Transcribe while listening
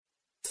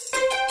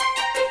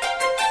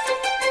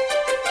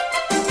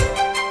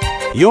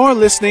You're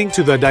listening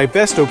to the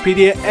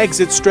Divestopedia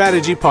Exit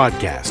Strategy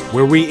Podcast,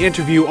 where we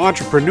interview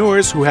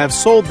entrepreneurs who have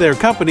sold their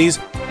companies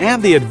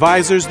and the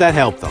advisors that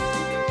help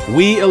them.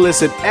 We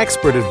elicit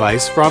expert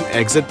advice from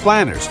exit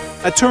planners,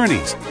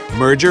 attorneys,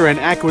 merger and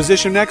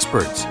acquisition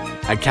experts,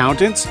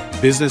 accountants,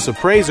 business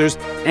appraisers,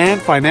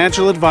 and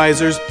financial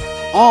advisors,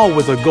 all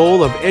with the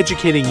goal of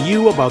educating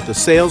you about the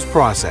sales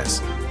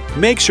process.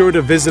 Make sure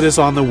to visit us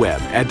on the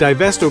web at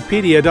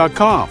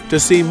Divestopedia.com to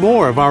see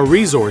more of our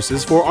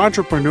resources for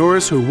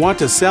entrepreneurs who want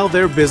to sell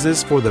their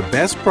business for the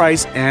best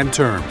price and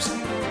terms.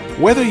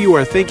 Whether you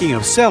are thinking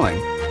of selling,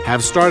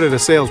 have started a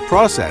sales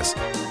process,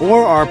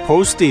 or are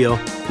post-deal,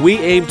 we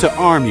aim to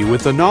arm you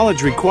with the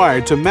knowledge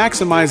required to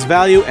maximize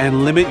value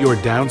and limit your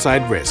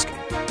downside risk.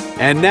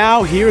 And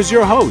now, here's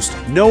your host,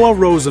 Noah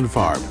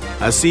Rosenfarb,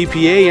 a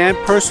CPA and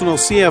personal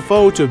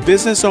CFO to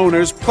business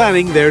owners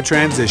planning their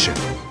transition.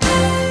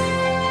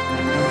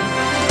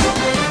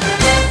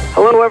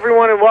 Hello,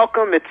 everyone, and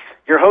welcome. It's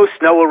your host,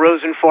 Noah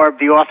Rosenfarb,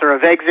 the author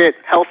of Exit,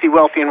 Healthy,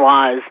 Wealthy, and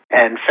Wise,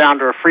 and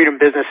founder of Freedom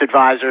Business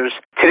Advisors.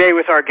 Today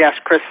with our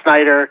guest, Chris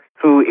Snyder,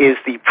 who is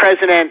the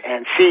president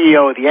and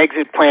CEO of the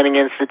Exit Planning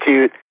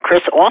Institute.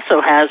 Chris also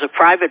has a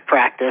private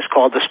practice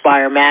called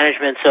Aspire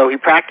Management, so he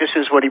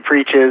practices what he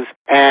preaches.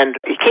 And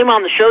he came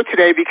on the show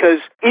today because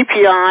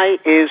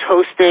EPI is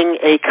hosting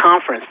a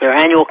conference, their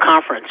annual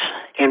conference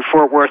in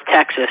Fort Worth,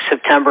 Texas,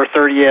 September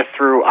 30th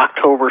through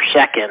October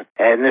 2nd.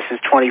 And this is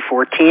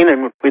 2014,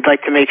 and we'd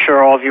like to make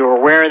sure all of you are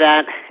aware of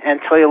that and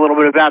tell you a little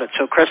bit about it.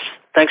 So, Chris,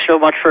 thanks so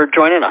much for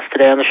joining us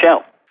today on the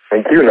show.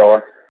 Thank you,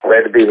 Noah.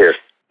 Glad to be here.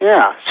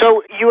 Yeah.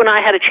 So you and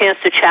I had a chance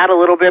to chat a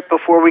little bit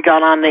before we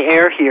got on the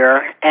air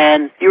here,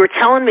 and you were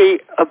telling me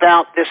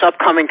about this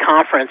upcoming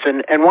conference,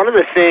 and one of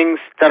the things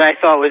that I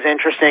thought was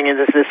interesting is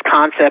this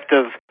concept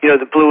of,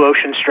 the blue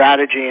ocean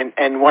strategy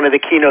and one of the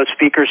keynote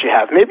speakers you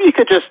have. Maybe you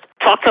could just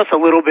talk to us a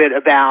little bit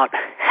about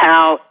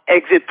how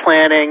exit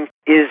planning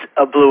is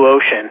a blue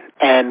ocean,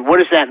 and what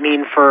does that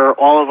mean for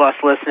all of us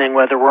listening,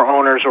 whether we're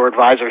owners or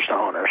advisors to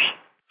owners?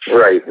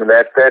 Right, and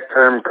that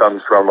term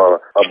comes from a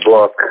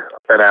book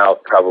been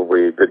out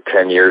probably a good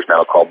 10 years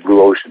now called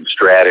Blue Ocean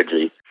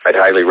Strategy. I'd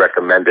highly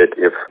recommend it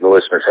if the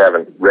listeners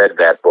haven't read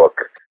that book.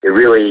 It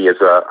really is,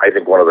 I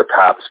think, one of the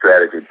top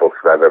strategy books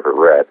that I've ever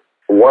read.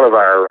 One of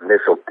our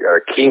initial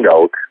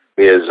keynote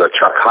is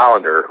Chuck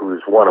Hollander,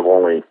 who's one of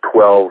only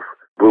 12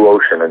 Blue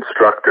Ocean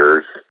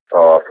instructors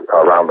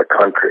around the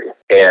country.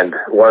 And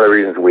one of the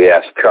reasons we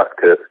asked Chuck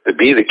to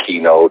be the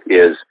keynote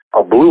is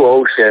a blue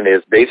ocean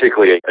is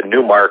basically a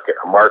new market,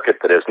 a market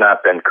that has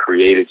not been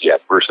created yet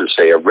versus,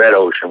 say, a red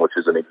ocean, which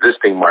is an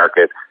existing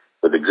market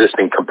with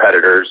existing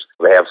competitors.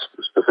 They have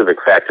specific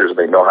factors and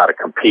they know how to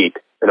compete.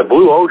 In a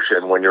blue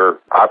ocean, when you're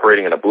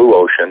operating in a blue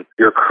ocean,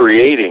 you're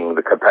creating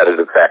the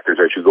competitive factors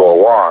as you go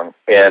along.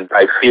 And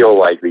I feel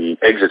like the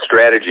exit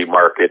strategy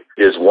market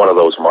is one of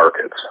those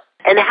markets.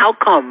 And how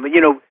come?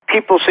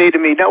 People say to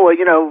me, Noah,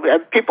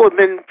 people have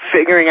been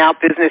figuring out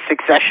business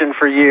succession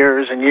for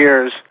years and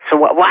years. So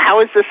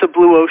how is this a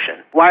blue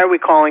ocean? Why are we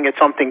calling it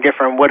something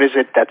different? What is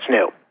it that's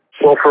new?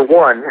 Well, for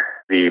one,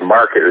 the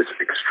market is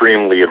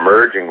extremely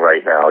emerging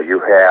right now.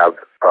 You have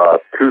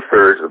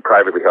two-thirds of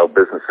privately held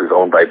businesses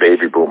owned by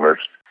baby boomers,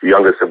 the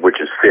youngest of which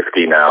is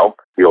 50 now.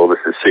 The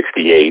oldest is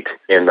 68.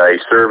 In a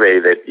survey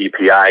that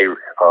EPI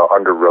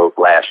underwrote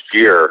last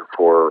year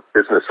for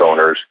business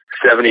owners,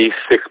 76%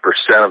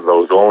 of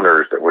those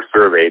owners that were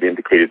surveyed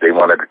indicated they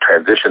wanted to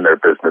transition their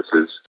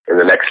businesses in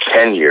the next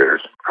 10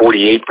 years,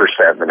 48%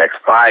 in the next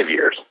 5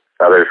 years.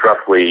 Now, there's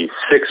roughly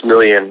 6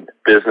 million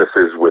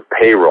businesses with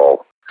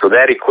payroll. So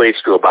that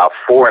equates to about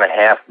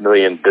 4.5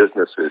 million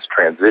businesses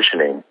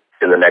transitioning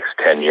in the next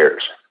 10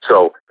 years.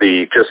 So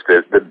the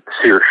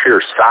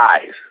sheer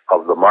size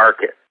of the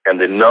market and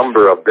the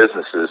number of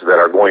businesses that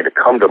are going to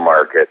come to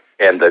market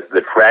and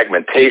the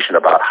fragmentation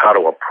about how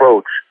to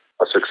approach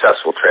a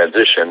successful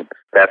transition,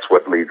 that's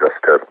what leads us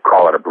to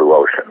call it a blue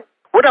ocean.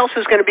 What else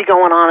is going to be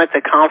going on at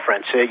the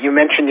conference? You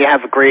mentioned you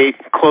have a great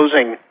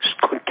closing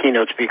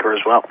keynote speaker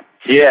as well.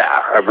 Yeah,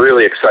 I'm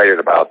really excited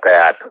about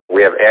that.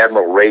 We have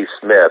Admiral Ray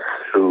Smith,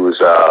 who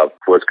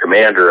was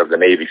commander of the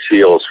Navy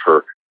SEALs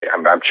for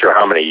I'm not sure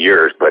how many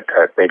years, but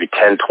maybe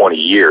 10, 20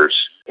 years.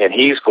 And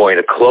he's going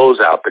to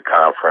close out the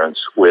conference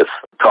with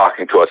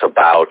talking to us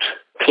about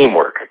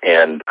teamwork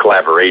and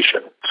collaboration.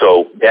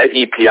 So at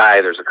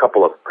EPI, there's a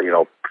couple of,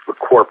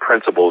 core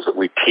principles that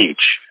we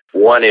teach.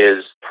 One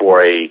is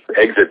for a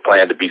exit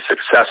plan to be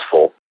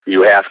successful,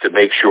 you have to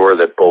make sure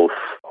that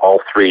all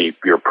three,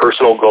 your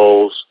personal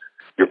goals,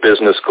 your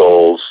business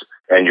goals,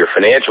 and your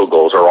financial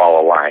goals are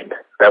all aligned.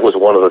 That was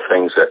one of the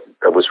things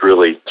that was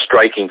really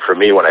striking for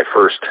me when I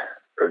first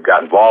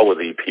got involved with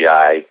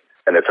EPI,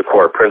 and it's a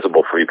core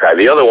principle for EPI.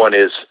 The other one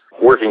is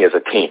working as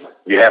a team.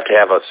 You have to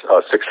have a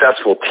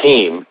successful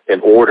team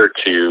in order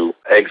to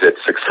exit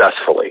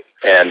successfully.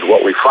 And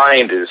what we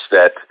find is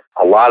that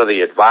a lot of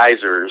the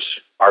advisors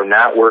are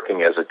not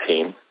working as a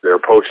team. They're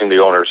approaching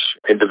the owners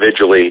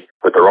individually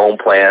with their own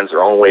plans,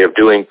 their own way of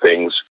doing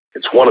things.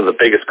 It's one of the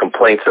biggest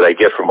complaints that I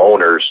get from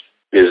owners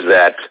is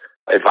that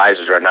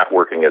advisors are not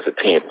working as a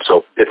team.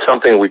 So it's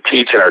something we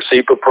teach in our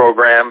SEPA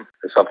program.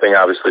 It's something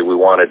obviously we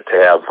wanted to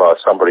have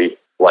somebody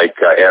like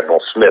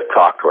Admiral Smith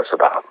talk to us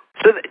about.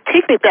 So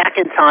take me back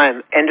in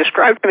time and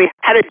describe to me,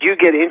 how did you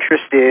get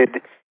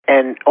interested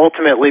and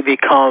ultimately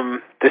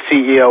become the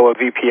CEO of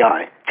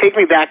EPI? Take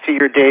me back to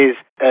your days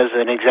as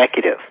an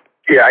executive.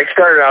 Yeah, I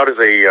started out as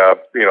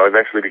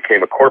eventually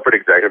became a corporate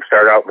executive,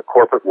 started out in the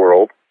corporate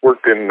world,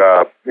 worked in,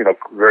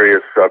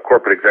 various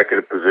corporate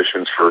executive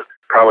positions for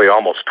probably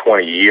almost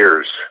 20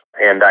 years.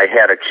 And I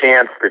had a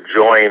chance to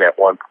join at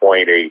one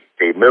point a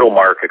middle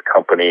market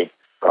company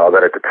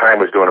that at the time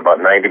was doing about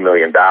 $90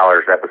 million.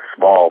 That was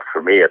small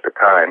for me at the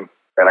time.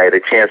 And I had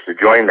a chance to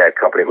join that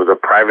company. It was a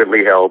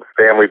privately held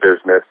family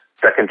business,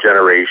 second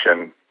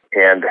generation.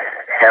 And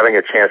having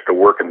a chance to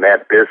work in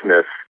that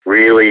business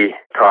really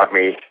taught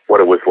me what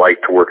it was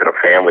like to work in a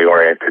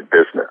family-oriented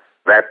business.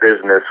 That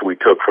business we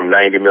took from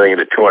 $90 million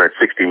to $260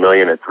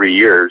 million in 3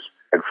 years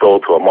and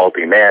sold to a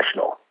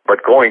multinational.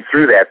 But going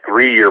through that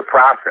 3-year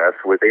process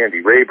with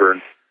Andy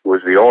Rayburn, who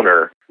was the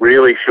owner,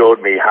 really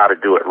showed me how to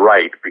do it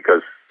right,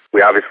 because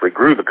we obviously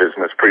grew the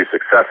business pretty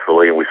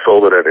successfully and we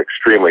sold it at an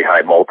extremely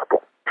high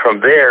multiple.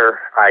 From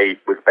there, I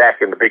was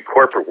back in the big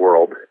corporate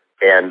world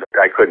and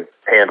I couldn't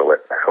handle it.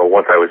 So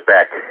once I was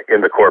back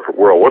in the corporate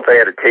world, once I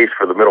had a taste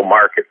for the middle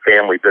market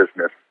family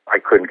business, I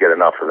couldn't get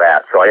enough of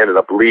that. So I ended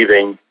up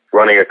leaving,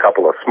 running a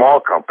couple of small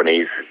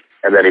companies,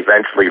 and then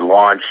eventually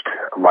launched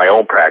my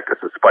own practice,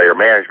 Aspire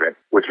Management,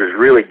 which was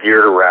really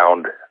geared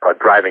around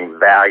driving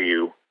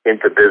value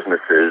into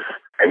businesses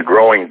and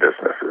growing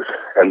businesses.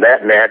 And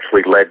that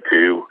naturally led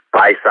to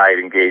buy-side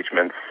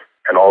engagements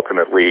and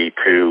ultimately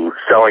to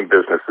selling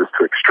businesses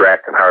to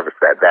extract and harvest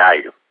that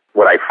value.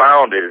 What I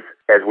found is,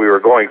 as we were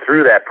going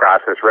through that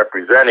process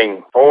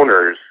representing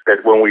owners,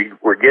 that when we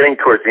were getting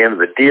towards the end of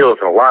the deals,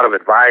 and a lot of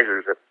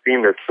advisors have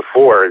seen this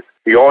before, is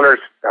the owners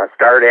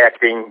started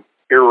acting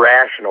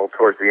irrational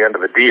towards the end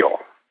of the deal.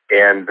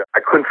 And I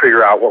couldn't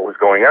figure out what was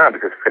going on,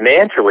 because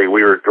financially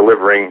we were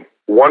delivering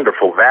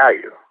wonderful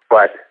value.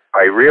 But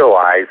I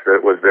realized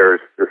that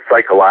there's the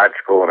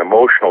psychological and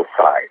emotional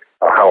side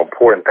of how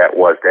important that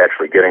was to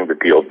actually getting the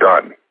deal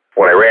done.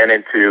 When I ran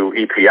into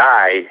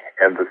EPI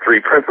and the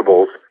three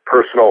principles,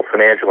 personal,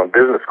 financial, and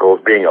business goals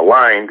being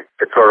aligned,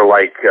 it's sort of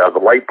like the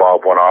light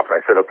bulb went off, and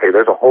I said, okay,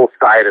 there's a whole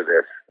side of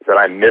this that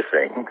I'm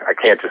missing. I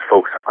can't just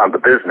focus on the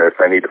business.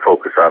 I need to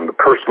focus on the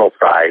personal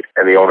side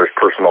and the owner's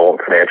personal and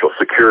financial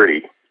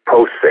security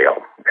post-sale.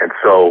 And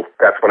so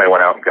that's when I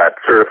went out and got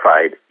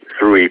certified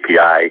through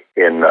EPI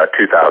in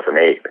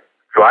 2008.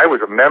 So I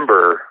was a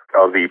member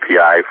of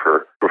EPI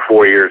for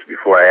 4 years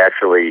before I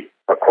actually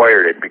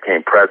acquired it and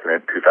became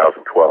president in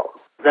 2012.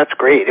 That's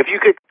great. If you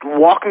could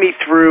walk me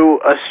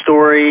through a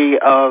story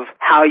of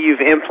how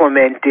you've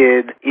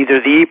implemented either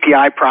the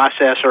EPI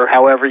process or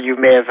however you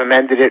may have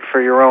amended it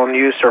for your own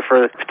use or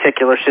for a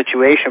particular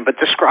situation, but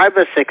describe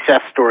a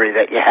success story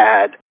that you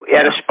had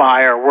at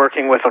Aspire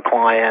working with a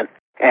client,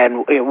 and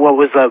what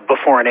was the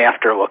before and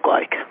after look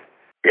like?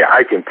 Yeah,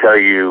 I can tell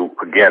you,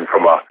 again,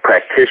 from a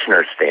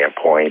practitioner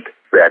standpoint,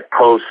 that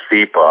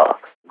post-SEPA,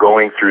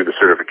 going through the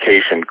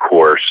certification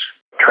course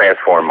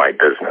transformed my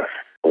business.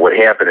 What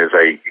happened is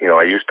I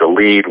used to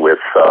lead with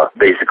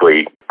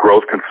basically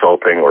growth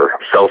consulting or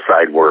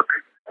sell-side work.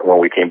 When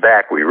we came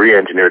back, we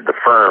re-engineered the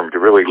firm to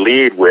really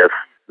lead with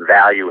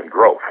value and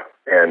growth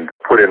and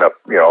put in a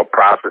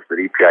process that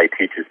EPI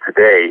teaches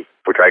today,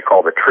 which I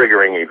call the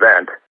triggering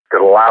event,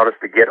 that allowed us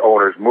to get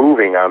owners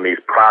moving on these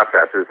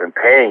processes and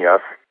paying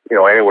us,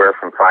 anywhere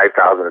from $5,000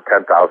 to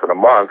 $10,000 a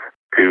month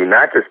to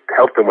not just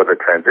help them with a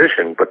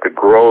transition, but to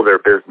grow their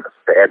business,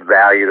 to add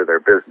value to their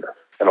business.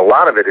 And a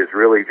lot of it is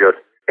really just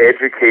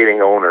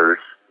educating owners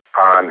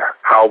on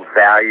how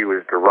value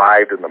is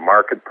derived in the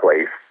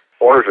marketplace.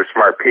 Owners are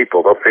smart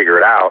people. They'll figure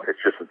it out. It's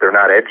just that they're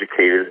not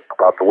educated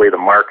about the way the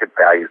market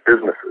values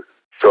businesses.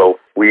 So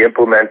we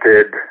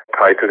implemented,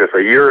 probably took us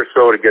a year or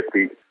so to get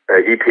the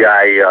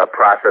EPI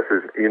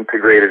processes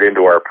integrated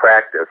into our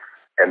practice.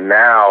 And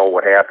now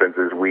what happens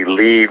is we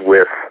lead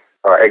with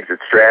exit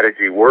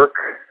strategy work.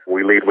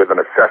 We lead with an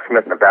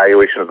assessment and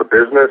evaluation of the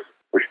business,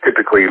 which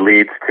typically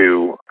leads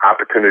to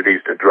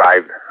opportunities to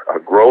drive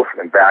growth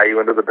and value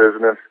into the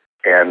business.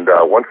 And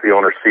once the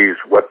owner sees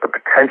what the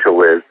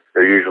potential is,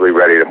 they're usually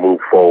ready to move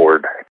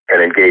forward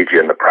and engage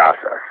in the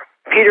process.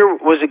 Peter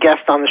was a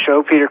guest on the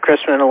show, Peter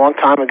Chrisman, a long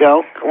time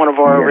ago, one of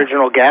our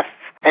original guests.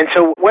 And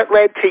so what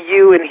led to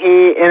you and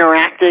he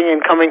interacting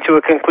and coming to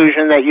a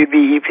conclusion that you'd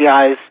be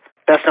EPI's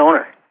best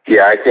owner?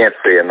 Yeah, I can't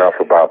say enough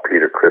about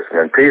Peter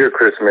Chrisman. Peter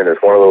Chrisman is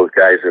one of those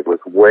guys that was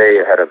way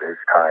ahead of his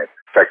time.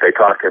 In fact, I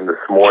talked to him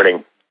this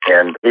morning,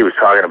 and he was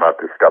talking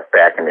about this stuff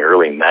back in the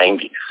early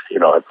 90s.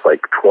 It's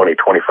like 20,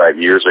 25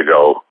 years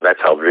ago. That's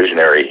how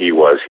visionary he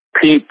was.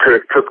 Pete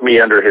took me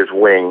under his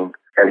wing,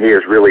 and he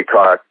has really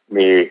taught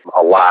me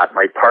a lot.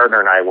 My partner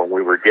and I, when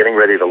we were getting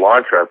ready to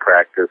launch our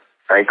practice,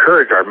 I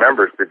encourage our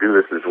members to do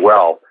this as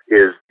well,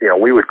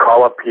 we would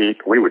call up Pete.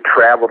 We would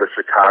travel to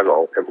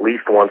Chicago at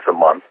least once a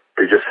month.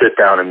 to just sit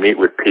down and meet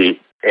with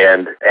Pete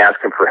and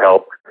ask him for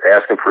help,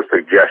 ask him for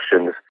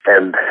suggestions.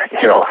 And,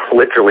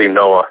 literally,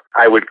 Noah,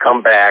 I would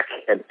come back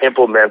and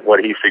implement what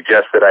he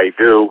suggested I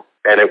do,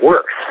 and it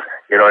works.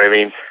 You know what I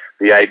mean?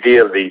 The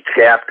idea of the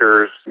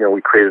chapters,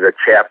 we created a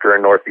chapter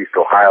in Northeast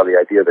Ohio. The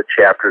idea of the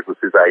chapters was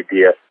his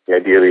idea. The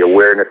idea of the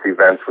awareness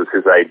events was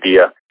his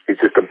idea. He's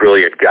just a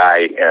brilliant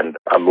guy, and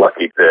I'm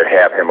lucky to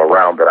have him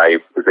around that I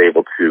was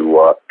able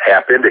to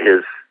tap into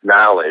his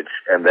knowledge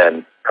and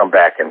then come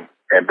back and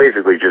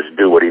basically just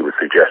do what he was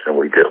suggesting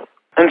we do.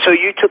 And so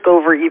you took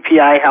over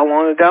EPI how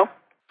long ago?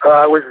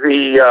 It was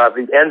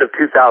the end of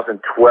 2012.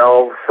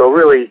 So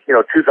really,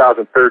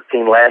 2013,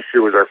 last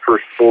year was our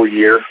first full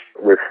year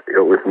with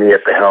me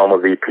at the helm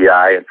of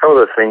EPI. And some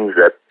of the things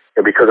that,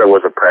 because I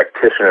was a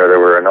practitioner, there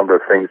were a number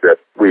of things that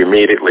we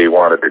immediately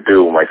wanted to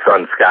do. My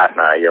son Scott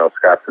and I,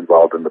 Scott's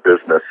involved in the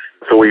business.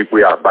 So we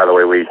by the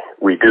way,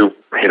 we do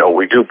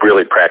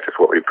really practice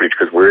what we preach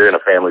because we're in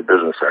a family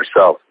business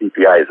ourselves.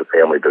 EPI is a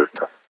family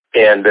business.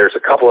 And there's a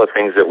couple of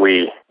things that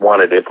we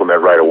wanted to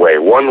implement right away.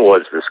 One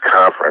was this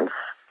conference.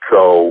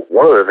 So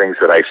one of the things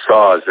that I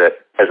saw is that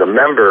as a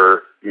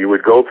member, you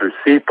would go through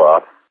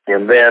SEPA,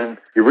 and then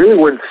you really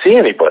wouldn't see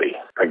anybody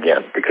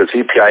again because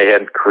EPI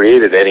hadn't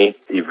created any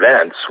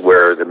events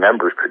where the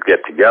members could get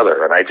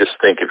together. And I just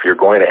think if you're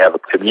going to have a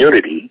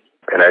community,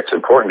 and it's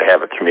important to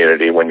have a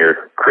community when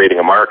you're creating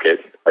a market,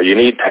 you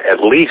need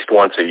at least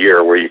once a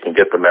year where you can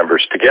get the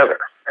members together.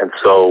 And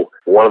so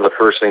one of the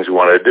first things we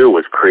wanted to do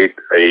was create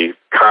a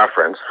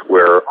conference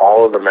where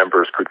all of the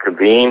members could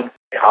convene.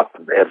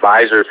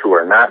 Advisors who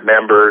are not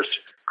members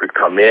could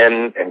come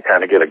in and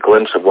kind of get a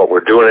glimpse of what we're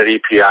doing at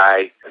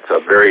EPI. It's a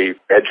very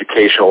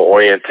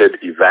educational-oriented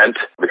event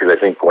because I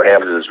think what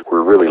happens is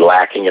we're really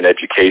lacking in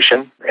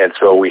education. And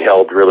so we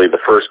held really the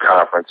first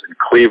conference in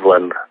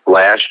Cleveland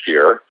last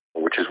year,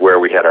 which is where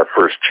we had our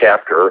first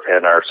chapter,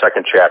 and our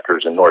second chapter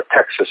is in North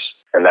Texas,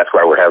 and that's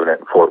why we're having it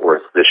in Fort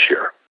Worth this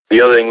year. The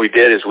other thing we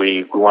did is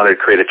we wanted to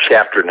create a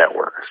chapter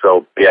network.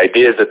 So the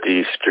idea is that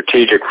the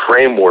strategic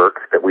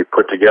framework that we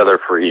put together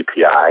for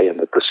EPI and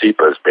that the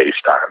SEPA is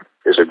based on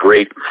is a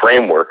great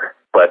framework,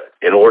 but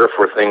in order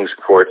for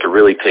it to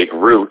really take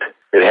root,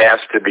 it has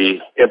to be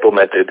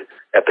implemented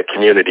at the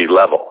community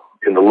level,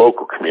 in the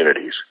local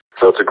communities.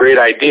 So it's a great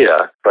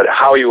idea, but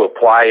how you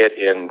apply it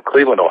in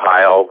Cleveland,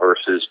 Ohio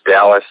versus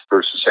Dallas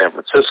versus San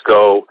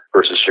Francisco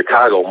versus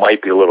Chicago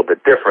might be a little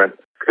bit different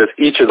because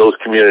each of those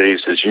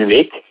communities is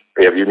unique.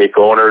 They have unique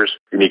owners,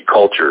 unique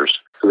cultures.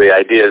 So the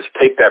idea is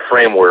take that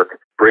framework,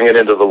 bring it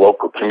into the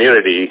local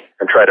community,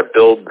 and try to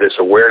build this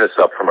awareness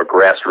up from a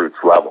grassroots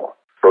level.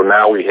 So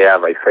now we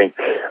have, I think,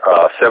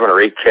 7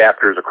 or 8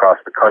 chapters across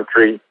the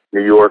country: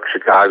 New York,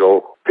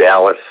 Chicago,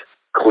 Dallas,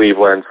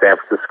 Cleveland, San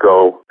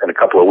Francisco, and a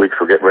couple of weeks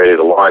we're getting ready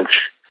to launch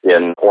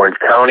in Orange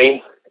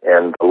County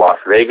and Las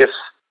Vegas.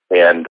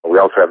 And we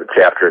also have a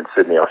chapter in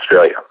Sydney,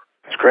 Australia.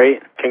 That's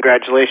great.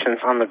 Congratulations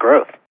on the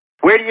growth.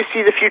 Where do you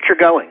see the future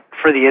going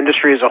for the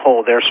industry as a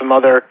whole? There are some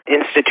other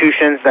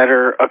institutions that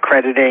are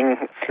accrediting,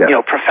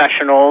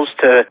 professionals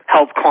to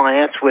help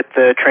clients with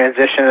the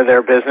transition of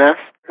their business.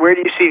 Where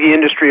do you see the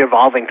industry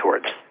evolving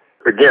towards?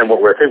 Again, what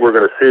I think we're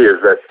going to see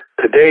is that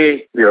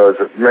today,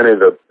 as many of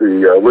the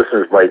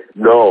listeners might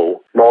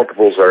know,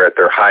 multiples are at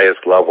their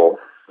highest level,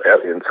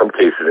 in some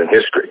cases in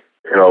history.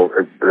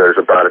 There's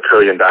about $1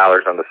 trillion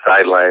on the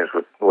sidelines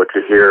with what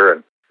you hear,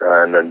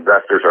 and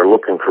investors are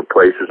looking for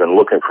places and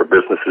looking for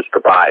businesses to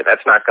buy.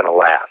 That's not going to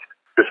last.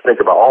 Just think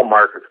about all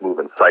markets move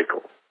in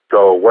cycles.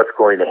 So what's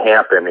going to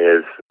happen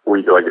is,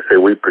 we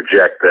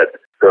project that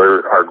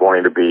there are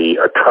going to be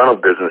a ton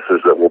of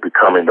businesses that will be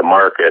coming to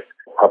market,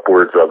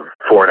 upwards of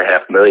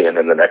 4.5 million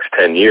in the next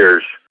 10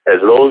 years. As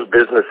those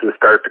businesses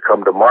start to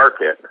come to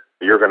market,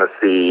 you're going to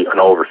see an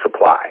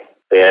oversupply.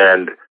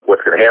 And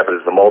what's going to happen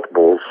is the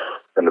multiples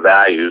and the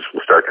values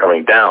will start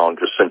coming down,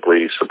 just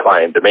simply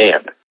supply and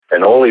demand.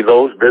 And only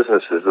those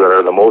businesses that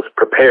are the most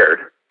prepared,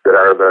 that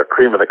are the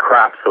cream of the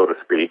crop, so to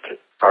speak,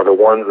 are the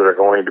ones that are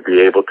going to be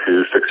able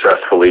to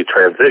successfully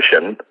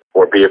transition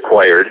or be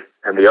acquired,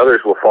 and the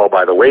others will fall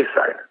by the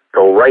wayside.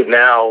 So right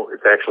now,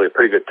 it's actually a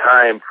pretty good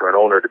time for an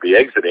owner to be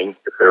exiting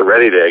if they're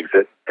ready to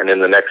exit. And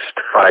in the next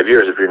 5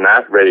 years, if you're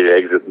not ready to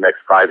exit in the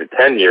next 5 to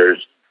 10 years,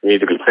 you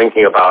need to be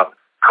thinking about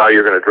how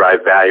you're going to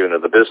drive value into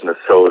the business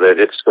so that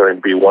it's going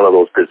to be one of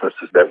those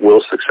businesses that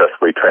will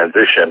successfully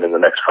transition in the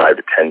next 5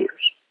 to 10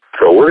 years.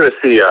 So we're going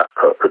to see a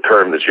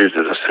term that's used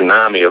as a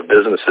tsunami of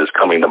businesses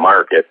coming to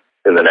market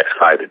in the next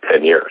 5 to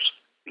 10 years.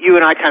 You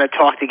and I kind of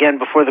talked again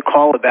before the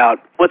call about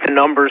what the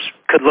numbers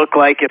could look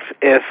like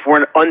if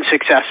we're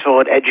unsuccessful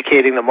at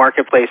educating the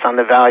marketplace on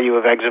the value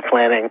of exit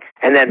planning,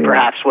 and then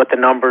perhaps what the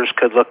numbers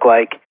could look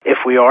like if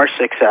we are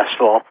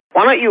successful.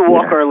 Why don't you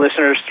walk our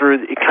listeners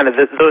through kind of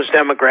those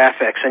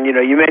demographics? And,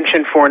 you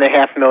mentioned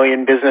 4.5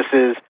 million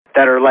businesses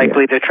that are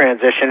likely to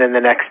transition in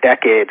the next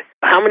decade.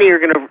 How many are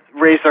going to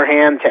raise their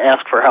hand to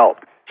ask for help?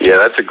 Yeah,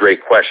 that's a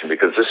great question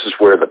because this is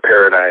where the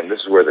paradigm,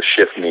 this is where the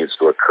shift needs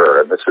to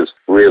occur. And this is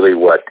really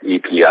what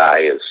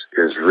EPI is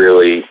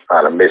really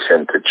on a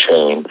mission to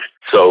change.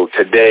 So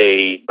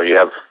today you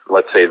have,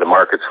 let's say the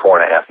market's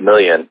 4.5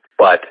 million,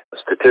 but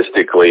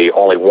statistically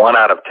only 1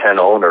 out of 10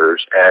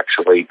 owners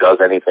actually does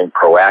anything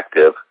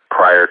proactive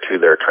prior to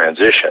their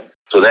transition.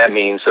 So that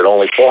means that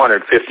only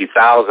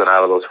 450,000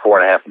 out of those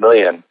 4.5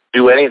 million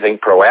do anything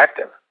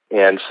proactive.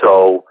 And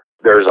so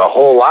there's a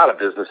whole lot of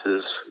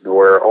businesses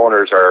where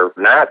owners are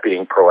not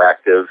being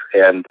proactive,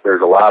 and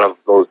there's a lot of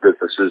those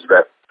businesses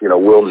that,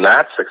 will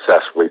not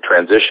successfully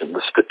transition.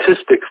 The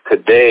statistics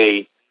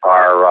today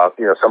are,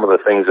 some of the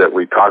things that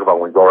we talk about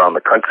when we go around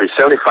the country.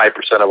 75%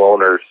 of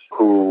owners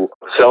who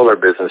sell their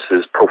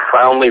businesses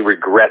profoundly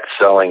regret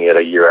selling it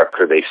a year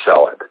after they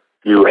sell it.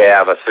 You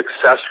have a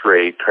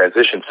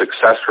transition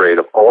success rate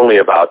of only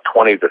about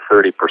 20 to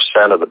 30%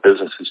 of the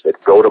businesses that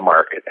go to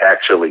market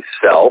actually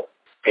sell.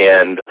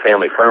 And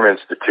Family Firm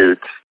Institute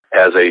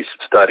has a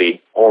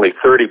study, only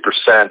 30%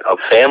 of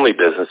family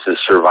businesses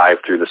survive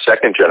through the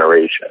second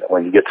generation.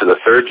 When you get to the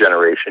third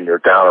generation, you're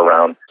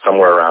down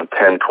somewhere around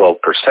 10, 12%.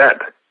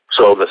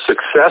 So the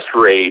success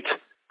rate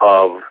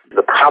of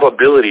the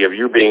probability of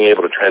you being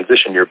able to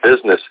transition your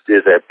business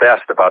is at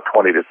best about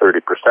 20 to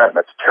 30%.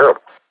 That's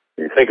terrible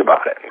when you think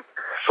about it.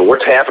 So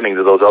what's happening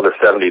to those other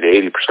 70 to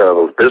 80% of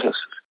those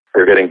businesses?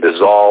 They're getting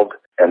dissolved,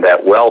 and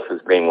that wealth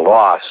is being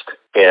lost.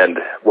 And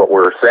what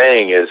we're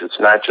saying is it's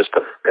not just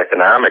an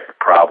economic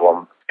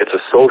problem, it's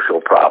a social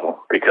problem,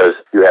 because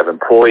you have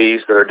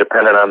employees that are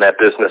dependent on that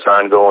business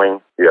ongoing,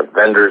 you have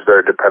vendors that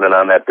are dependent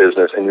on that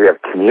business, and you have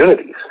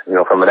communities.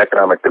 From an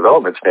economic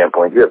development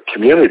standpoint, you have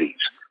communities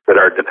that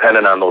are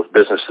dependent on those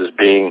businesses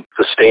being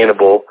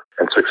sustainable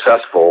and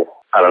successful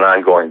on an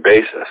ongoing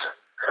basis.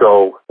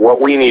 So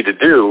what we need to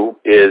do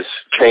is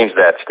change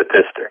that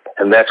statistic,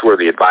 and that's where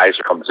the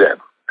advisor comes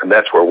in. And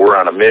that's where we're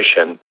on a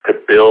mission to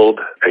build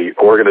an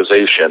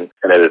organization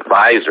and an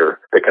advisor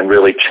that can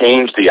really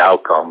change the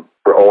outcome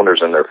for owners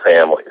and their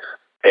families.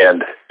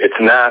 And it's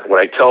not, what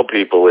I tell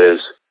people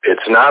is,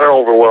 it's not an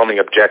overwhelming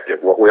objective.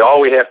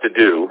 All we have to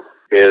do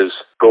is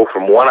go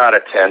from 1 out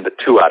of 10 to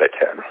 2 out of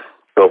 10.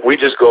 So if we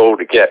just go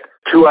to get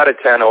 2 out of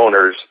 10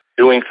 owners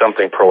doing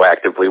something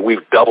proactively,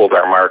 we've doubled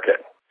our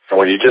market. And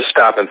when you just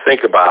stop and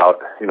think about,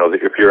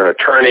 if you're an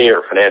attorney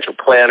or a financial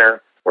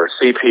planner or a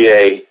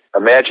CPA,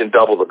 imagine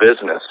double the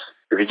business.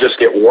 If you just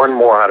get 1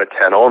 more out of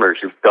 10 owners,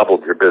 you've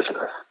doubled your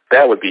business.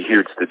 That would be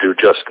huge to do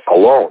just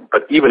alone.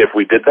 But even if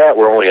we did that,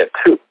 we're only at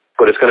 2.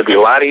 But it's going to be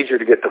a lot easier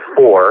to get to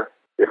 4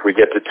 if we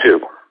get to 2.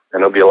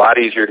 And it'll be a lot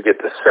easier to get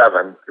to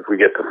 7 if we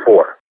get to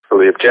 4. So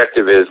the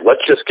objective is,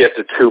 let's just get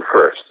to 2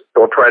 first.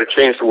 Don't try to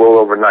change the world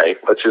overnight.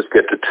 Let's just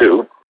get to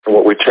 2. And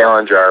what we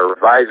challenge our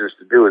advisors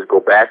to do is go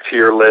back to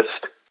your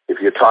list. If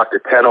you talk to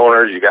 10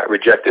 owners, you got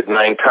rejected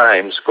 9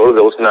 times, go to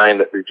those 9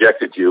 that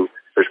rejected you.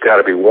 There's got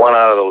to be 1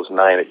 out of those 9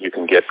 that you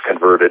can get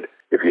converted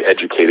if you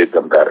educated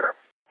them better.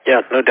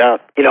 Yeah, no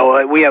doubt.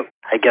 We have,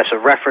 I guess, a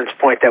reference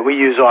point that we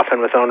use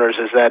often with owners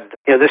is that,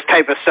 this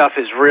type of stuff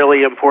is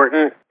really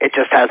important. It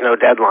just has no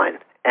deadline.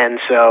 And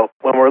so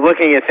when we're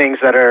looking at things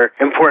that are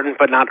important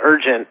but not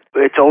urgent,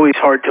 it's always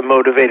hard to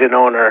motivate an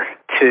owner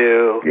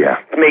to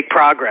make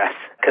progress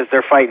because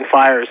they're fighting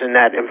fires in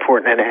that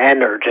important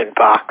and urgent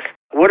box.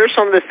 What are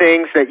some of the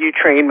things that you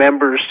train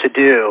members to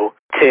do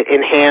to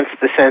enhance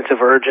the sense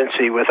of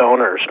urgency with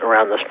owners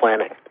around this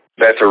planning?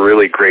 That's a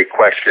really great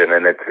question,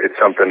 and it's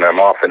something I'm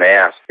often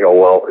asked.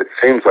 It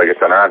seems like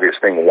it's an obvious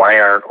thing. Why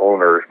aren't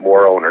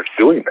more owners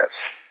doing this?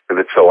 If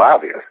it's so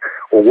obvious.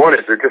 Well, one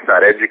is they're just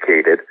not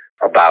educated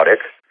about it.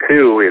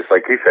 2 is,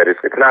 like you said,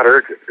 it's not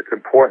urgent. It's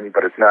important,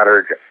 but it's not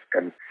urgent.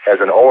 And as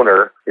an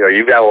owner,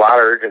 you've got a lot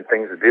of urgent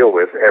things to deal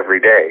with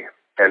every day.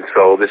 And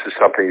so this is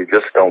something you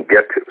just don't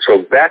get to.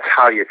 So that's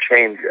how you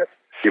change it.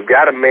 You've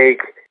got to make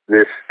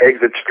this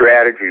exit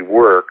strategy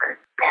work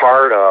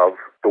part of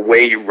the way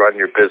you run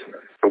your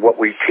business. So what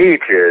we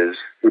teach is,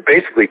 we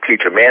basically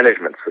teach a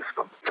management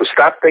system. So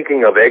stop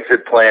thinking of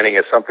exit planning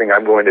as something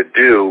I'm going to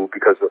do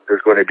because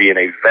there's going to be an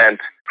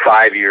event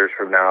 5 years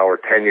from now or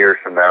 10 years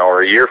from now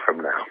or a year from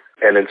now.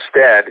 And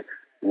instead,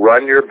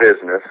 run your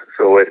business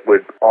so it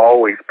would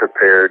always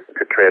prepared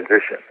to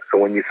transition. So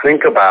when you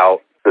think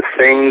about the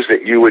things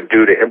that you would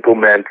do to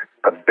implement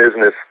a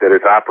business that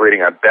is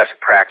operating on best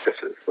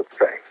practices, let's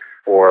say,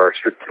 or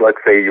let's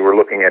say you were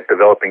looking at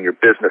developing your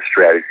business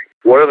strategy.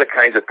 What are the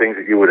kinds of things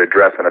that you would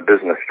address in a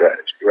business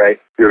strategy, right?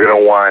 You're going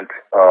to want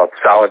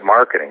solid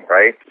marketing,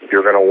 right?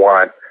 You're going to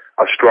want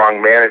a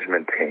strong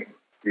management team.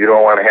 You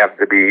don't want to have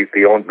to be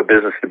the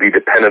business to be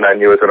dependent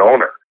on you as an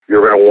owner.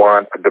 You're going to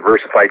want a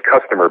diversified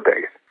customer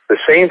base. The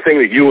same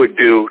thing that you would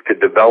do to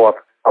develop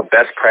a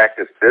best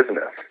practice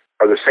business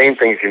are the same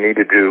things you need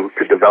to do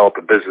to develop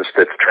a business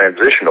that's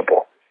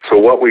transitionable. So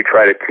what we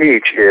try to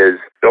teach is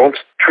don't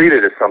treat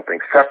it as something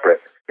separate.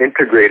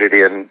 Integrate it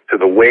into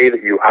the way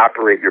that you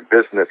operate your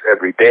business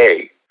every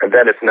day, and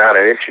then it's not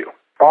an issue.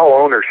 All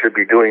owners should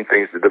be doing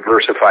things to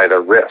diversify their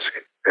risk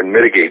and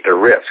mitigate their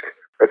risk.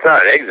 That's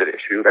not an exit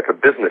issue. That's a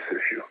business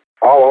issue.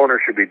 All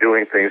owners should be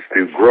doing things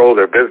to grow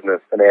their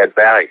business and add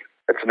value.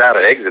 That's not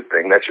an exit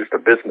thing. That's just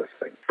a business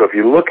thing. So if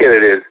you look at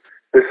it as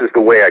this is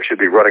the way I should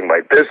be running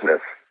my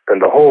business, then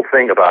the whole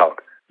thing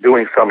about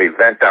doing some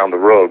event down the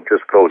road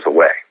just goes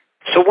away.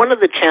 So one of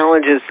the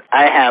challenges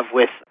I have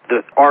with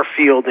our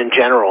field in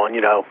general, and,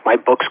 my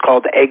book's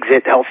called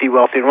Exit, Healthy,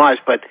 Wealthy, and Wise,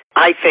 but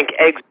I think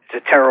exit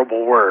is a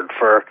terrible word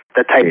for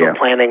the type of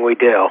planning we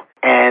do.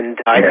 And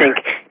I think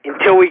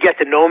until we get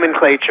the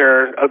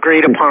nomenclature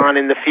agreed upon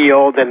in the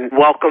field and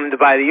welcomed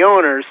by the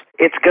owners,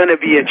 it's going to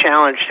be a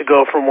challenge to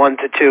go from 1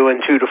 to 2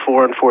 and 2 to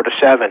 4 and 4 to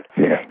 7.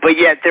 Yeah. But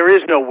yet there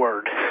is no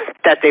word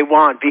that they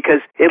want, because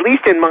at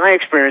least in my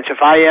experience,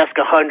 if I ask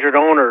 100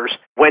 owners,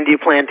 when do you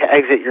plan to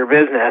exit your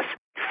business?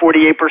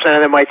 48%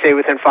 of them might say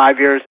within 5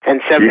 years,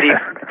 and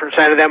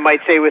 70% of them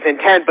might say within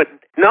 10, but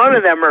none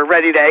of them are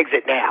ready to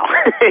exit now.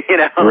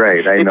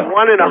 Right, I know. It's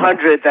 1 in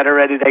 100 that are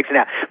ready to exit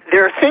now.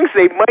 There are things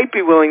they might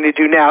be willing to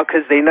do now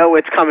because they know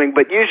it's coming,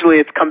 but usually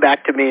it's come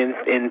back to me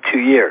in 2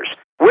 years.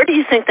 Where do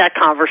you think that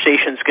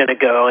conversation's going to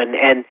go?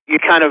 And you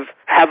kind of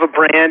have a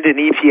brand in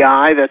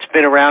EPI that's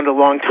been around a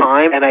long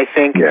time, and I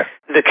think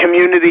the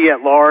community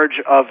at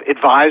large of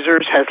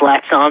advisors has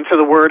latched on to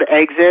the word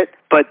exit,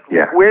 but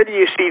where do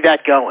you see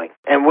that going?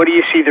 And what do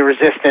you see the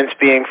resistance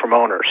being from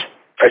owners?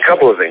 A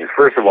couple of things.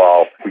 First of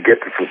all, we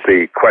get to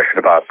the question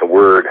about the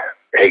word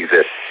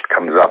exit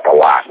comes up a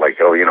lot. Like,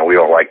 we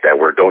don't like that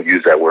word. Don't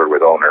use that word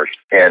with owners.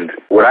 And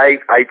what I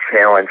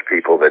challenge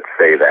people that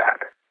say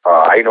that,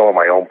 I know in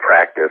my own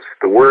practice,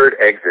 the word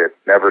exit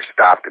never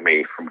stopped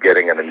me from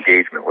getting an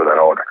engagement with an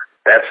owner.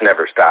 That's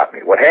never stopped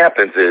me. What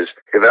happens is,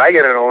 if I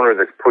get an owner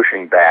that's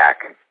pushing back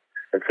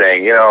and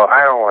saying,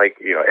 I don't like,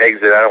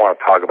 exit, I don't want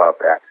to talk about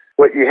that,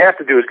 what you have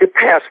to do is get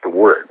past the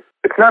word.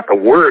 It's not the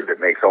word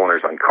that makes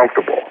owners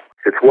uncomfortable.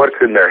 It's what's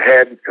in their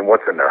head and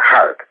what's in their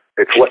heart.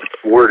 It's what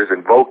the word is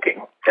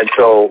invoking. And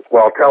so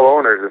what I'll tell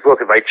owners is, look,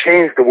 if I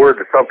change the word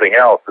to something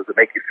else, does it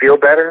make you feel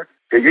better?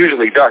 It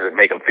usually doesn't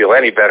make them feel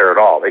any better at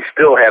all. They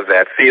still have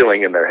that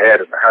feeling in their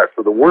head and their heart.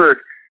 So the word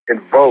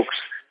invokes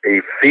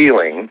a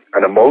feeling,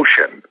 an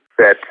emotion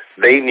that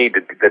they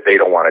that they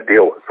don't want to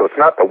deal with. So it's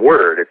not the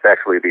word, it's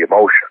actually the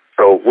emotion.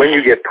 So when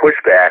you get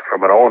pushback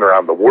from an owner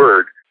on the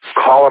word,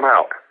 call them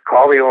out.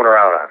 Call the owner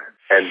out on it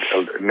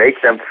and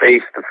make them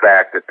face the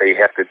fact that they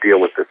have to deal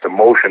with this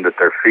emotion that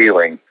they're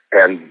feeling,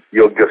 and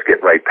you'll just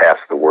get right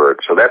past the word.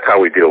 So that's how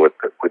we deal with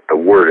the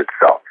word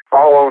itself.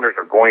 All owners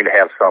are going to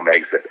have some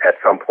exit at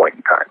some point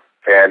in time.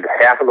 And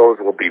half of those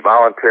will be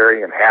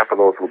voluntary and half of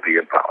those will be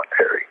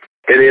involuntary.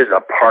 It is a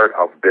part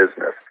of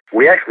business.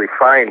 We actually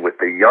find with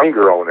the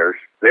younger owners,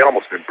 they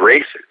almost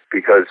embrace it,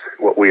 because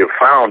what we have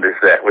found is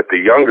that with the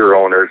younger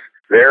owners,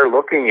 they're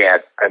looking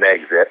at an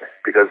exit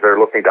because they're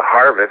looking to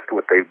harvest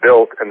what they've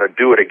built and then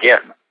do it again.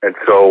 And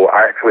so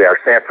actually our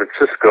San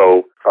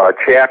Francisco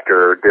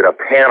chapter did a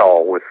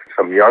panel with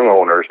some young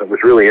owners. It was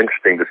really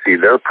interesting to see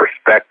their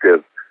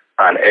perspective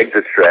on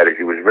exit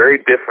strategy. It was very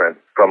different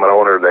from an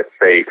owner that's,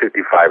 say,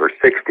 55 or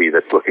 60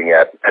 that's looking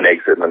at an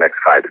exit in the next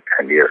 5 to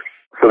 10 years.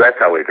 So that's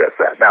how we address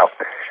that. Now,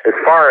 as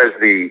far as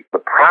the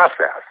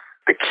process,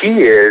 the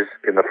key is,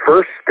 in the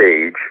first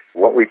stage,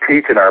 what we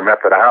teach in our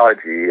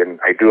methodology, and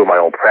I do in my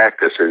own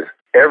practice, is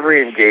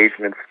every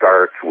engagement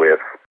starts with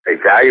a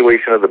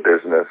valuation of the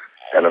business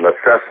and an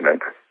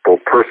assessment, both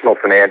personal,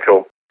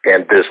 financial,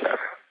 and business.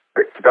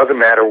 It doesn't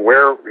matter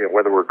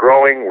whether we're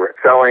growing, we're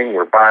selling,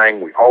 we're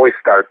buying, we always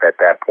start at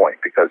that point,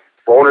 because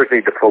owners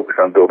need to focus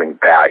on building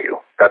value.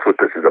 That's what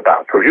this is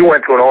about. So if you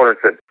went to an owner and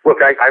said, look,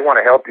 I want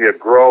to help you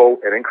grow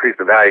and increase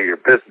the value of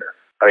your business,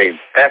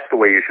 that's the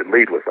way you should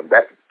lead with them.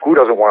 Who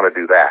doesn't want to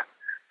do that?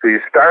 So you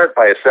start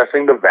by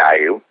assessing the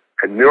value,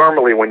 and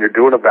normally when you're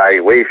doing a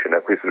valuation,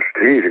 at least a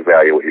strategic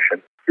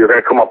valuation, you're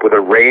going to come up with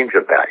a range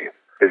of value.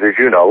 Because as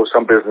you know,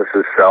 some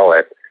businesses sell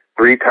at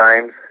 3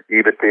 times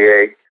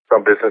EBITDA,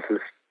 some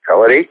businesses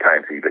sell at 8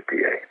 times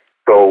EBITDA.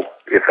 So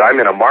if I'm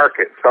in a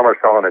market, some are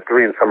selling at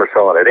 3 and some are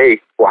selling at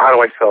 8, well, how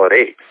do I sell at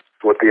 8?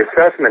 What the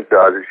assessment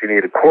does is you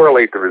need to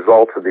correlate the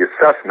results of the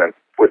assessment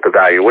with the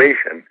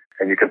valuation,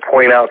 and you can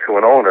point out to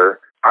an owner,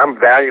 I'm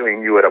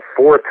valuing you at a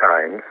 4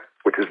 times,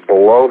 which is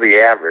below the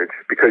average,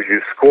 because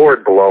you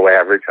scored below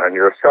average on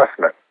your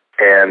assessment.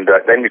 And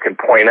then you can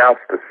point out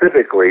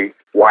specifically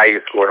why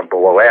you scored them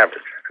below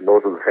average. And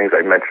those are the things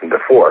I mentioned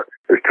before.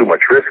 There's too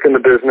much risk in the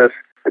business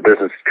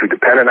is too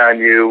dependent on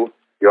you,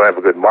 you don't have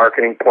a good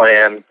marketing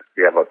plan,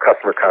 you have a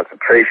customer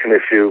concentration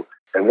issue.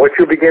 And what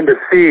you'll begin to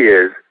see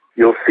is,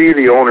 you'll see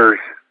the owner's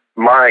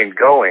mind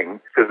going,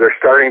 because they're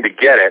starting to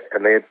get it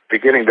and they're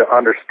beginning to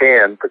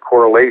understand the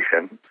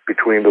correlation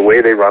between the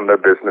way they run their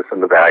business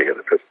and the value of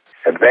the business.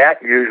 And that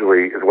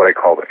usually is what I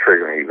call the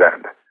triggering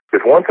event.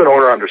 Because once an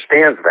owner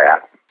understands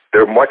that,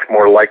 they're much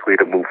more likely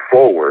to move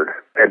forward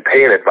and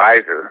pay an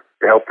advisor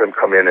to help them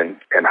come in and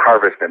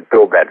harvest and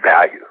build that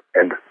value.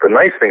 And the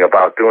nice thing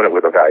about doing it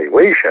with a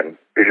valuation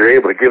is you're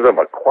able to give them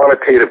a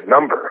quantitative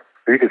number.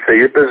 You can say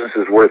your business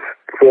is worth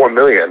 $4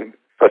 million.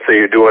 Let's say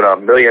you're doing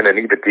 $1 million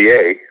in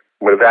EBITDA.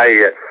 With a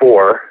value at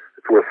 4,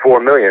 it's worth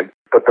 $4 million.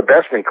 But the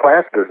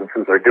best-in-class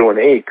businesses are doing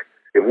 8.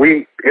 If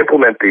we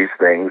implement these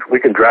things, we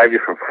can drive you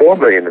from $4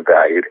 million in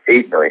value to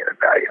 $8 million in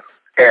value.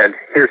 And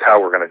here's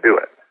how we're going to do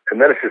it. And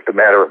then it's just a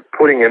matter of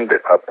putting in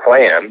a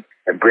plan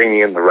and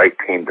bringing in the right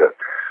team to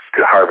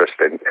to harvest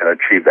and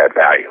achieve that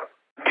value.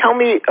 Tell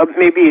me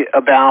maybe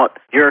about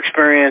your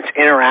experience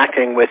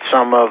interacting with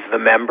some of the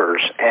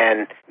members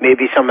and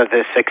maybe some of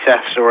the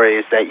success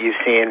stories that you've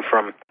seen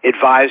from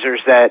advisors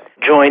that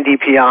joined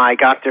EPI,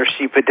 got their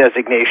CEPA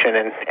designation,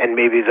 and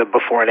maybe the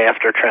before and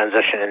after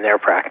transition in their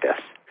practice.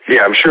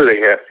 Yeah, I'm sure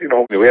they have.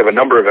 We have a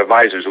number of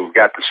advisors who've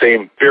got the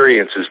same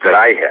experiences that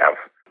I have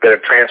that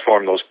have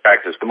transformed those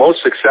practices. The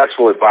most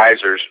successful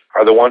advisors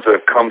are the ones that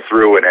have come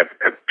through and have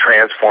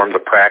transformed the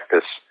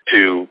practice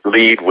to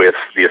lead with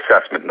the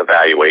assessment and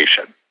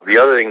evaluation. The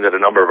other thing that a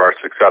number of our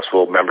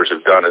successful members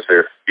have done is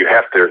there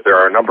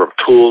are a number of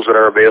tools that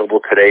are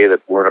available today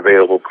that weren't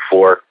available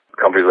before.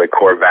 Companies like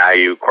Core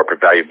Value,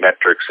 Corporate Value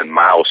Metrics, and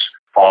Mouse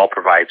all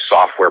provide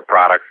software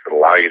products that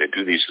allow you to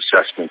do these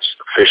assessments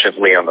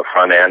efficiently on the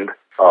front end.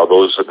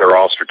 They're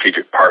all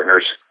strategic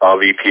partners of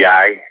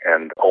EPI,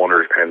 and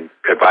owners and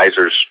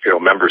advisors,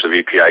 members of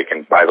EPI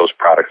can buy those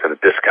products at a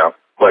discount.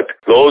 But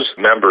those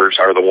members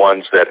are the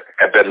ones that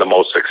have been the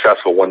most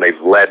successful when they've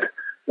led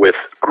with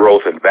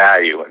growth and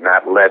value and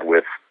not led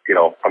with,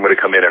 I'm going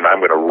to come in and I'm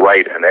going to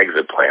write an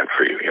exit plan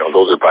for you.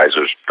 Those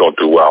advisors don't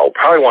do well.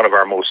 Probably one of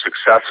our most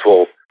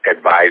successful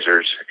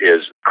advisors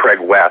is Craig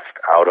West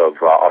out of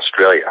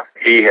Australia.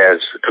 He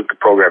took the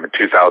program in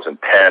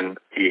 2010.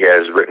 He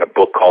has written a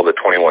book called The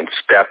 21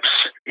 Steps.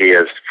 He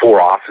has 4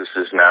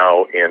 offices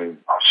now in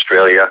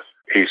Australia.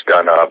 He's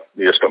done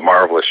just a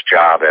marvelous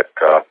job at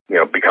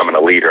becoming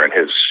a leader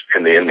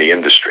in the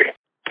industry.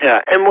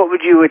 Yeah, and what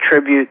would you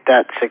attribute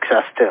that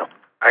success to?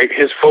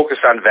 His focus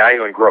on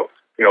value and growth.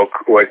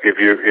 If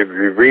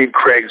you read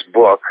Craig's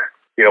book,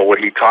 what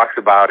he talks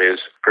about is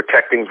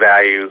protecting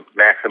value,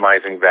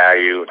 maximizing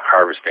value, and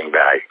harvesting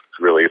value.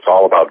 It's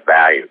all about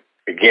value.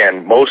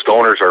 Again, most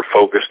owners are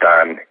focused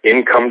on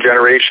income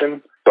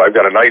generation. So I've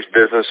got a nice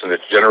business and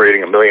it's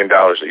generating $1 million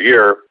a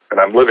year, and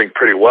I'm living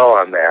pretty well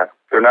on that.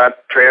 They're not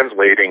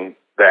translating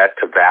that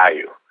to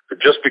value. So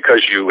just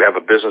because you have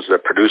a business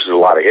that produces a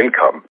lot of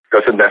income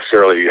doesn't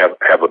necessarily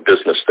have a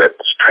business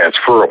that's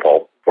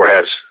transferable or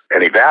has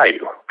any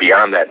value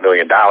beyond that $1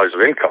 million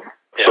of income.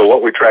 Yeah. So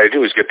what we try to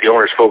do is get the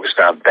owners focused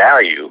on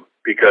value,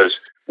 because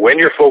when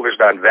you're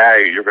focused on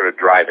value, you're going to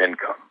drive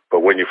income.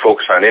 But when you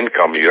focus on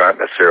income, you're not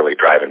necessarily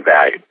driving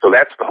value. So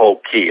that's the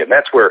whole key. And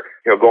that's where,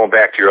 going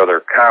back to your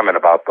other comment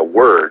about the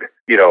word,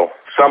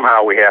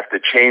 somehow we have to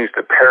change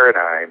the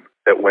paradigm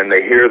that when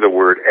they hear the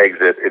word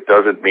exit, it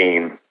doesn't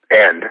mean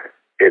end.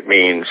 It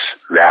means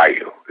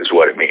value is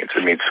what it means.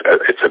 It means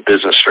it's a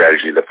business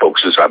strategy that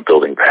focuses on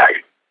building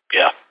value.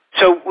 Yeah.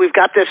 So we've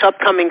got this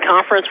upcoming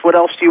conference. What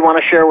else do you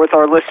want to share with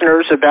our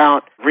listeners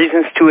about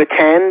reasons to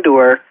attend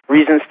or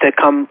reasons to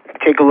come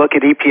take a look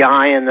at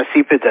EPI and the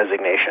CEPA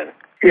designation?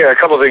 Yeah, a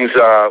couple of things.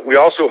 We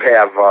also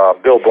have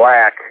Bill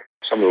Black.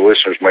 Some of the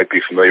listeners might be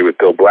familiar with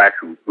Bill Black,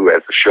 who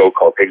has a show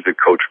called Exit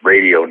Coach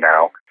Radio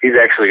now. He's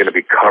actually going to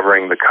be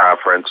covering the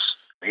conference.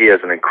 He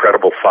has an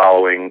incredible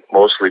following,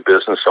 mostly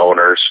business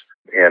owners,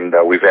 and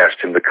we've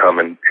asked him to come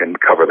and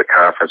cover the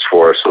conference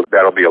for us. So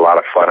that'll be a lot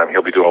of fun. And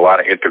he'll be doing a lot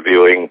of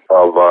interviewing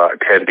of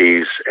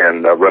attendees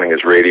and running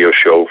his radio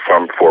show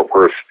from Fort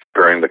Worth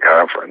during the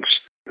conference.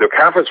 The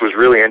conference was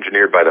really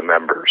engineered by the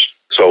members.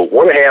 So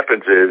what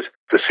happens is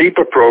the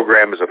CEPA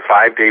program is a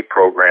 5-day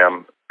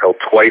program held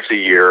twice a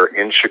year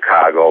in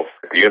Chicago,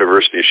 at the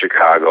University of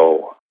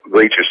Chicago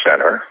Bleacher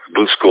Center,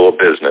 Booth School of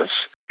Business.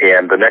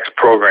 And the next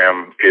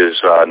program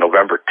is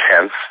November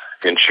 10th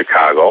in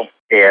Chicago.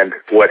 And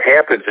what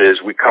happens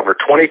is we cover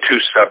 22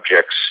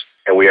 subjects,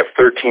 and we have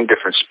 13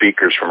 different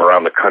speakers from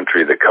around the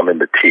country that come in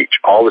to teach.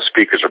 All the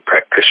speakers are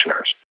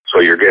practitioners. So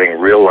you're getting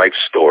real-life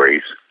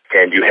stories,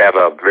 and you have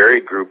a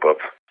varied group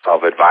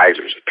of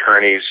advisors,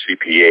 attorneys,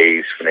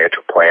 CPAs,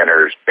 financial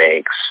planners,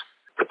 banks.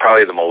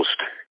 Probably the most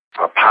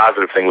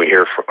positive thing we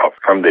hear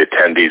from the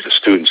attendees, the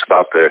students,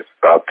 about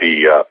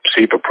the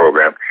CEPA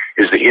program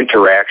is the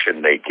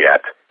interaction they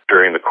get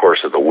during the course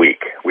of the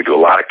week. We do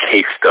a lot of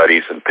case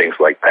studies and things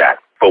like that.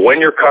 But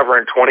when you're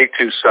covering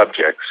 22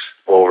 subjects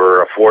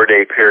over a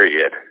 4-day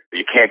period,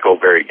 you can't go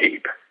very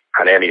deep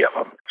on any of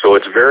them. So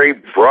it's very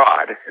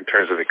broad in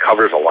terms of it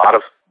covers a lot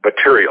of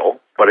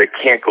material, but it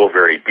can't go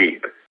very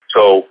deep.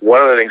 So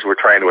one of the things we're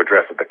trying to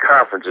address at the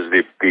conference is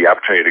the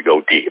opportunity to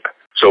go deep.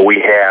 So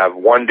we have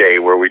one day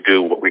where we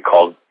do what we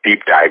call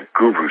deep dive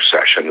guru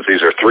sessions.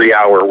 These are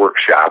 3-hour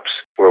workshops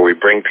where we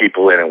bring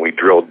people in and we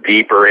drill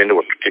deeper into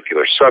a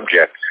particular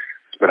subject.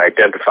 It's been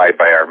identified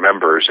by our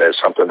members as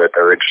something that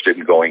they're interested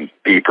in going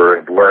deeper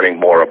and learning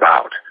more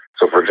about.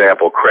 So, for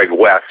example, Craig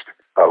West,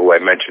 who I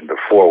mentioned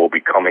before, will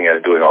be coming in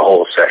and doing a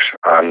whole session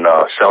on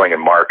selling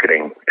and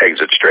marketing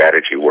exit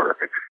strategy work,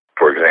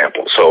 for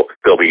example. So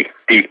there'll be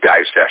deep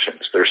dive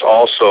sessions. There's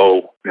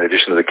also, in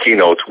addition to the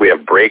keynotes, we have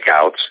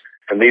breakouts.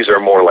 And these are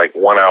more like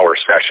 1-hour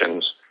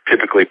sessions,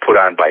 typically put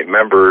on by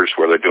members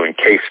where they're doing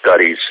case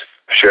studies,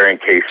 sharing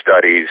case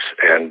studies,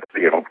 and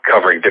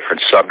covering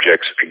different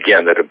subjects,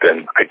 again, that have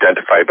been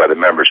identified by the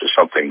members as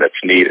something that's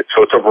needed.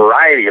 So it's a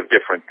variety of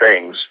different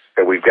things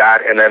that we've got.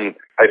 And then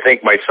I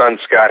think my son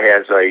Scott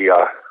has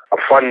a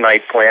fun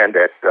night planned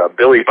at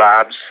Billy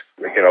Bob's,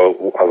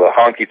 the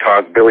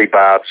honky-tonk Billy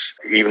Bob's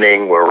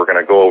evening where we're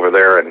going to go over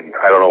there, and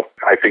I don't know,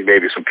 I think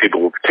maybe some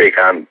people will take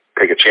a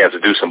chance to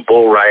do some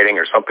bull riding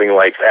or something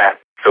like that.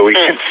 So we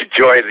can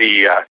enjoy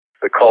the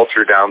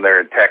culture down there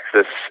in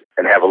Texas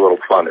and have a little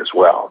fun as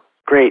well.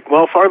 Great.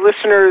 Well, if our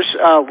listeners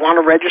want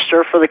to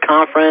register for the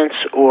conference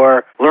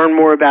or learn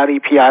more about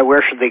EPI,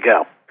 where should they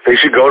go? They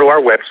should go to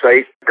our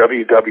website,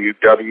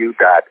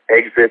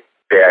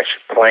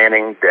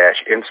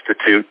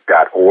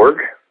 www.exitplanning-institute.org.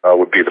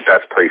 Would be the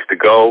best place to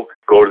go.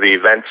 Go to the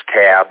events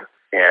tab,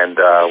 and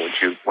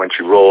once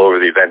you roll over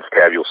the events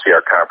tab, you'll see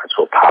our conference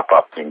will pop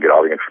up, and you can get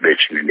all the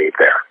information you need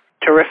there.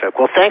 Terrific.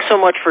 Well, thanks so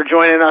much for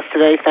joining us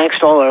today. Thanks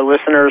to all our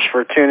listeners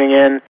for tuning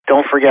in.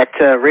 Don't forget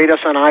to rate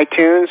us on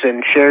iTunes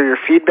and share your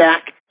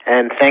feedback.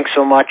 And thanks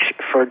so much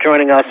for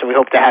joining us, and we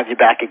hope to have you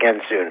back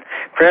again soon.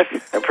 Chris,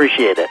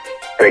 appreciate it.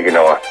 Thank you,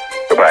 Noah.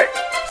 Goodbye.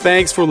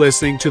 Thanks for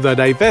listening to the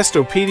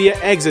Divestopedia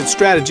Exit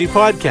Strategy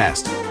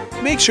Podcast.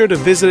 Make sure to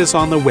visit us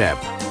on the web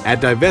at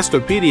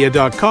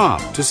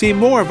Divestopedia.com to see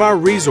more of our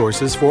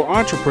resources for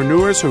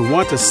entrepreneurs who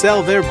want to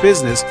sell their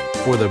business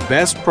for the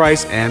best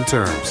price and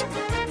terms.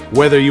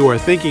 Whether you are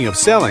thinking of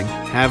selling,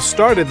 have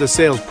started the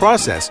sales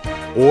process,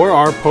 or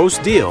are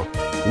post-deal,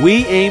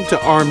 we aim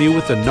to arm you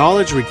with the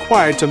knowledge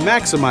required to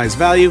maximize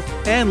value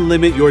and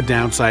limit your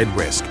downside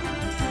risk.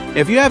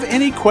 If you have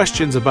any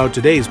questions about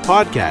today's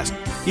podcast,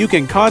 you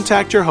can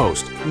contact your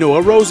host,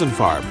 Noah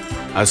Rosenfarb,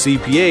 a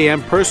CPA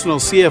and personal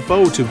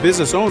CFO to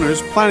business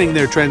owners planning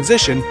their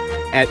transition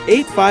at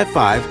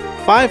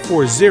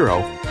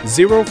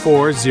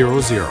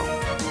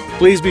 855-540-0400.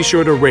 Please be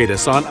sure to rate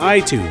us on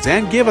iTunes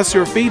and give us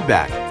your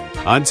feedback.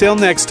 Until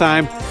next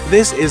time,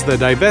 this is the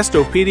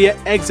Divestopedia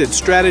Exit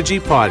Strategy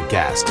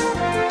Podcast.